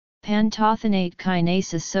Pantothenate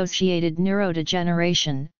kinase-associated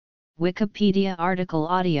neurodegeneration, Wikipedia article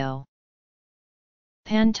audio.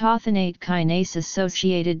 Pantothenate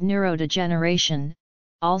kinase-associated neurodegeneration,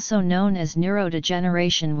 also known as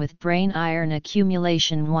neurodegeneration with brain iron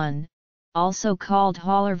accumulation 1, also called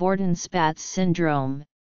Hallervorden-Spatz syndrome,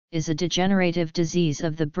 is a degenerative disease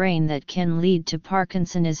of the brain that can lead to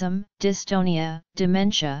Parkinsonism, dystonia,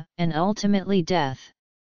 dementia, and ultimately death.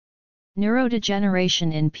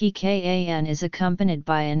 Neurodegeneration in PKAN is accompanied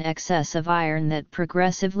by an excess of iron that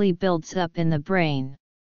progressively builds up in the brain.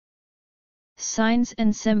 Signs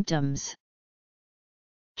and symptoms.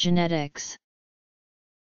 Genetics.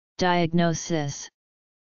 Diagnosis.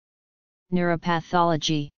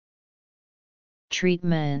 Neuropathology.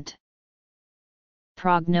 Treatment.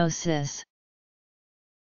 Prognosis.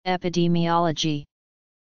 Epidemiology.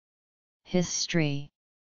 History.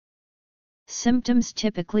 Symptoms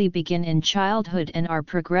typically begin in childhood and are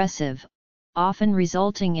progressive, often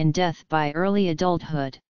resulting in death by early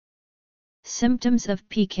adulthood. Symptoms of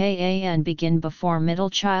PKAN begin before middle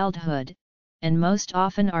childhood, and most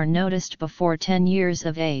often are noticed before 10 years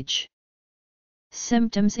of age.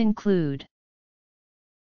 Symptoms include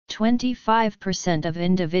 25% of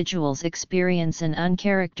individuals experience an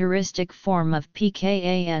uncharacteristic form of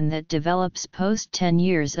PKAN that develops post 10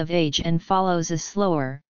 years of age and follows a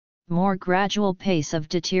slower, more gradual pace of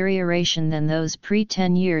deterioration than those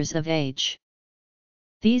pre-10 years of age.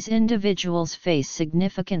 These individuals face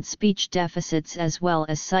significant speech deficits as well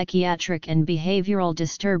as psychiatric and behavioral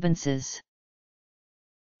disturbances.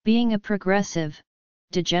 Being a progressive,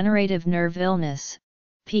 degenerative nerve illness,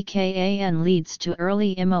 PKAN leads to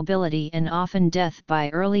early immobility and often death by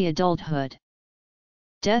early adulthood.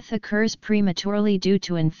 Death occurs prematurely due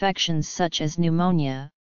to infections such as pneumonia,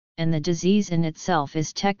 and the disease in itself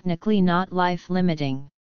is technically not life-limiting.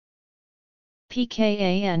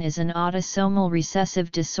 PKAN is an autosomal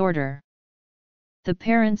recessive disorder. The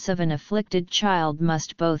parents of an afflicted child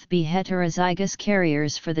must both be heterozygous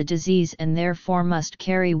carriers for the disease and therefore must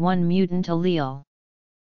carry one mutant allele.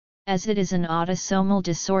 As it is an autosomal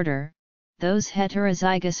disorder, those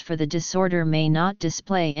heterozygous for the disorder may not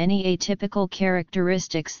display any atypical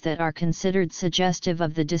characteristics that are considered suggestive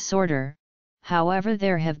of the disorder. However,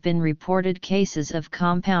 there have been reported cases of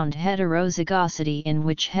compound heterozygosity in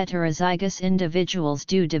which heterozygous individuals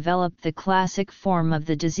do develop the classic form of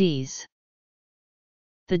the disease.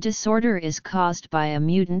 The disorder is caused by a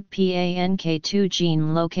mutant PANK2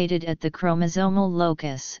 gene located at the chromosomal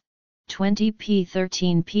locus,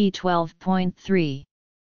 20p13p12.3.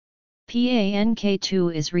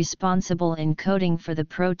 PANK2 is responsible in coding for the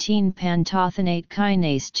protein pantothenate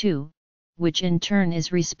kinase 2, which in turn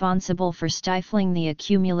is responsible for stifling the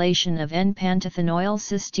accumulation of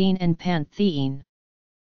N-pantothenylcysteine and pantheine.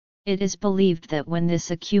 It is believed that when this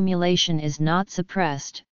accumulation is not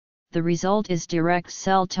suppressed, the result is direct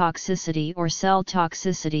cell toxicity or cell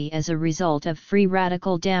toxicity as a result of free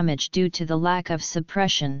radical damage due to the lack of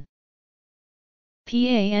suppression.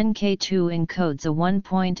 PANK2 encodes a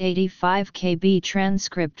 1.85 kb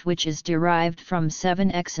transcript which is derived from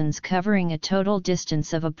 7 exons covering a total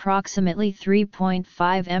distance of approximately 3.5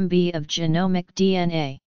 mb of genomic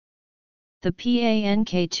DNA. The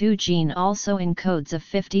PANK2 gene also encodes a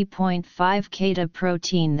 50.5 kDa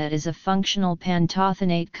protein that is a functional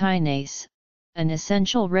pantothenate kinase, an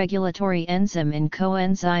essential regulatory enzyme in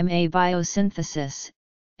coenzyme A biosynthesis,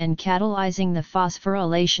 and catalyzing the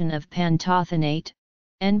phosphorylation of pantothenate,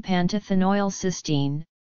 N-pantothenylcysteine,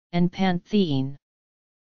 and pantheine.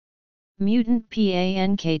 Mutant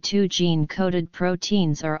PANK2 gene-coded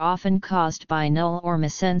proteins are often caused by null or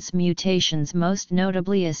missense mutations, most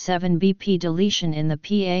notably a 7bp deletion in the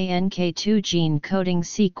PANK2 gene coding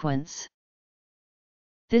sequence.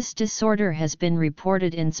 This disorder has been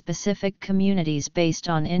reported in specific communities based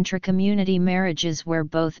on intra-community marriages where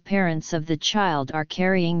both parents of the child are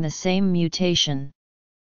carrying the same mutation.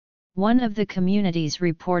 One of the communities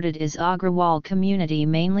reported is Agrawal community,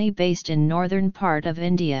 mainly based in northern part of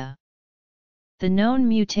India. The known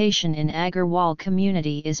mutation in Agrawal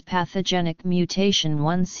community is pathogenic mutation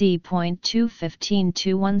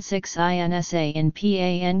 1C.215.216 INSA in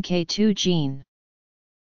PANK2 gene.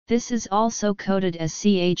 This is also coded as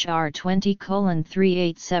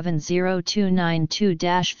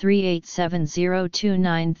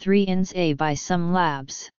CHR20:387029-2-387029 INSA by some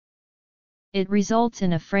labs. It results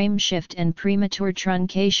in a frame shift and premature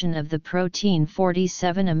truncation of the protein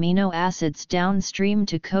 47 amino acids downstream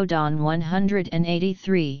to codon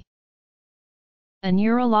 183. A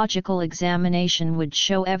neurological examination would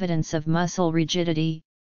show evidence of muscle rigidity,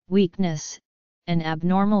 weakness, and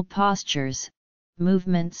abnormal postures,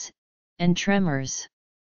 movements, and tremors.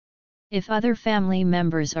 If other family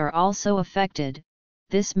members are also affected,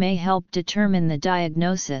 this may help determine the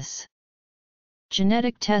diagnosis.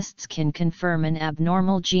 Genetic tests can confirm an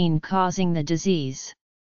abnormal gene causing the disease.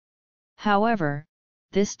 However,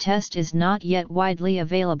 this test is not yet widely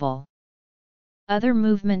available. Other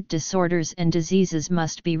movement disorders and diseases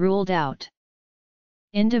must be ruled out.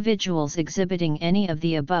 Individuals exhibiting any of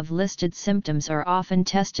the above listed symptoms are often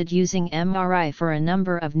tested using MRI for a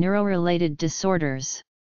number of neurorelated disorders.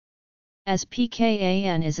 As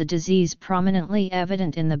PKAN is a disease prominently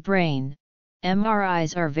evident in the brain,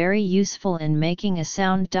 MRIs are very useful in making a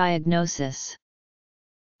sound diagnosis.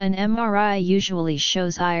 An MRI usually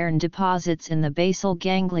shows iron deposits in the basal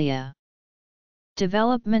ganglia.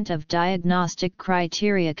 Development of diagnostic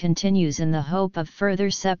criteria continues in the hope of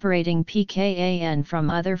further separating PKAN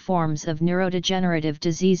from other forms of neurodegenerative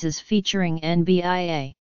diseases featuring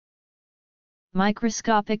NBIA.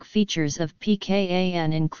 Microscopic features of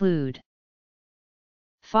PKAN include: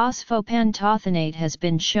 phosphopantothenate has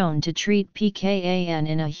been shown to treat PKAN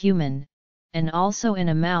in a human, and also in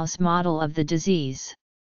a mouse model of the disease.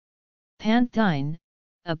 Panthine,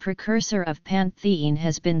 a precursor of pantheine,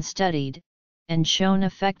 has been studied, and shown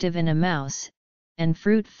effective in a mouse, and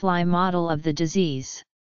fruit fly model of the disease.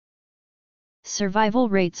 Survival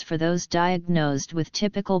rates for those diagnosed with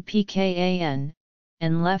typical PKAN,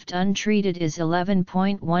 and left untreated is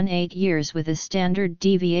 11.18 years with a standard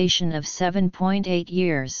deviation of 7.8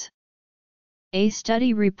 years. A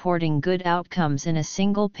study reporting good outcomes in a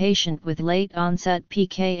single patient with late-onset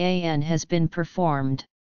PKAN has been performed.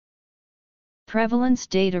 Prevalence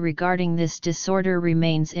data regarding this disorder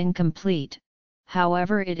remains incomplete,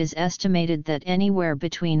 however it is estimated that anywhere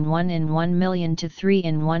between 1 in 1 million to 3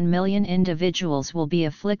 in 1 million individuals will be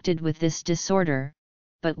afflicted with this disorder,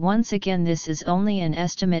 but once again this is only an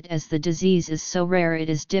estimate as the disease is so rare it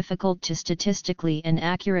is difficult to statistically and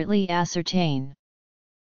accurately ascertain.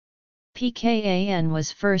 PKAN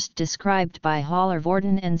was first described by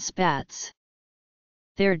Hallervorden and Spatz.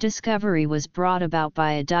 Their discovery was brought about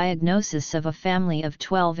by a diagnosis of a family of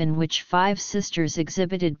 12 in which 5 sisters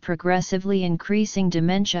exhibited progressively increasing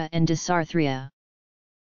dementia and dysarthria.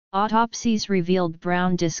 Autopsies revealed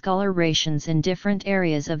brown discolorations in different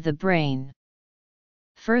areas of the brain.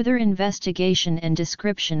 Further investigation and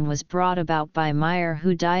description was brought about by Meyer,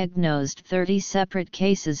 who diagnosed 30 separate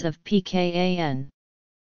cases of PKAN.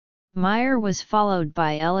 Meyer was followed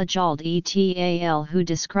by Elijald et al., who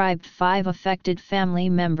described 5 affected family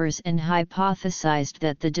members and hypothesized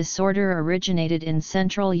that the disorder originated in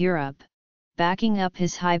Central Europe, backing up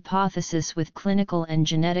his hypothesis with clinical and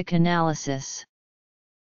genetic analysis.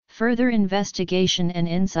 Further investigation and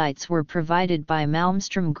insights were provided by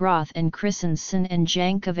Malmström, Groth and Christensen and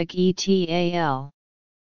Jankovic et al.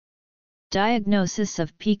 Diagnosis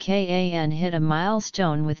of PKAN hit a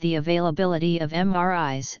milestone with the availability of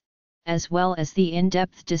MRIs, as well as the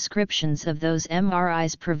in-depth descriptions of those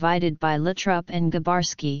MRIs provided by Littrup and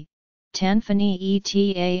Gabarsky, Tanfani et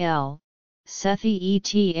al., Sethi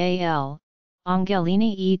et al.,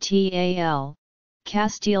 Angelini et al.,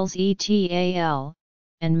 Castiles et al.,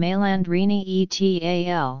 and Melandrini et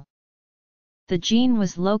al. The gene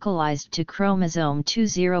was localized to chromosome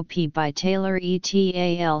 20p by Taylor et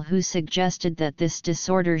al., who suggested that this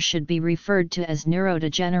disorder should be referred to as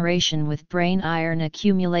neurodegeneration with brain iron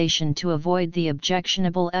accumulation to avoid the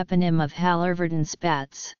objectionable eponym of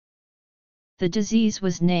Hallervorden-Spatz. The disease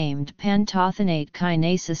was named Pantothenate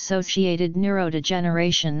kinase-associated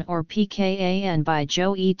neurodegeneration or PKAN by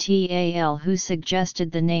Joe et al., who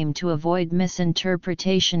suggested the name to avoid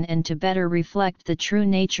misinterpretation and to better reflect the true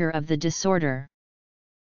nature of the disorder.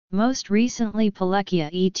 Most recently,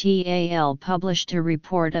 Pilecchia et al. Published a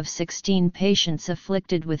report of 16 patients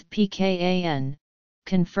afflicted with PKAN,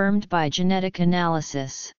 confirmed by genetic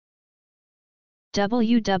analysis.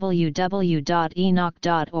 www.enoch.org.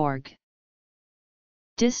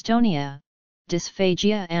 Dystonia,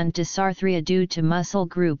 dysphagia and dysarthria due to muscle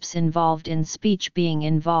groups involved in speech being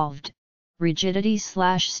involved,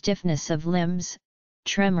 rigidity/stiffness of limbs,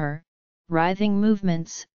 tremor, writhing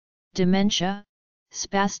movements, dementia,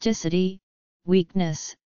 spasticity,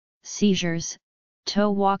 weakness, seizures,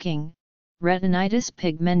 toe walking, retinitis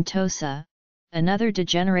pigmentosa, another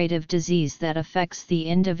degenerative disease that affects the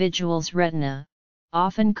individual's retina,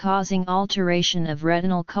 often causing alteration of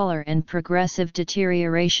retinal color and progressive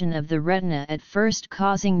deterioration of the retina, at first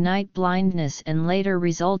causing night blindness and later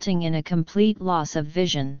resulting in a complete loss of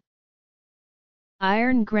vision.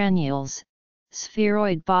 Iron granules,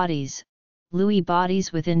 spheroid bodies, Lewy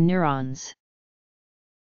bodies within neurons.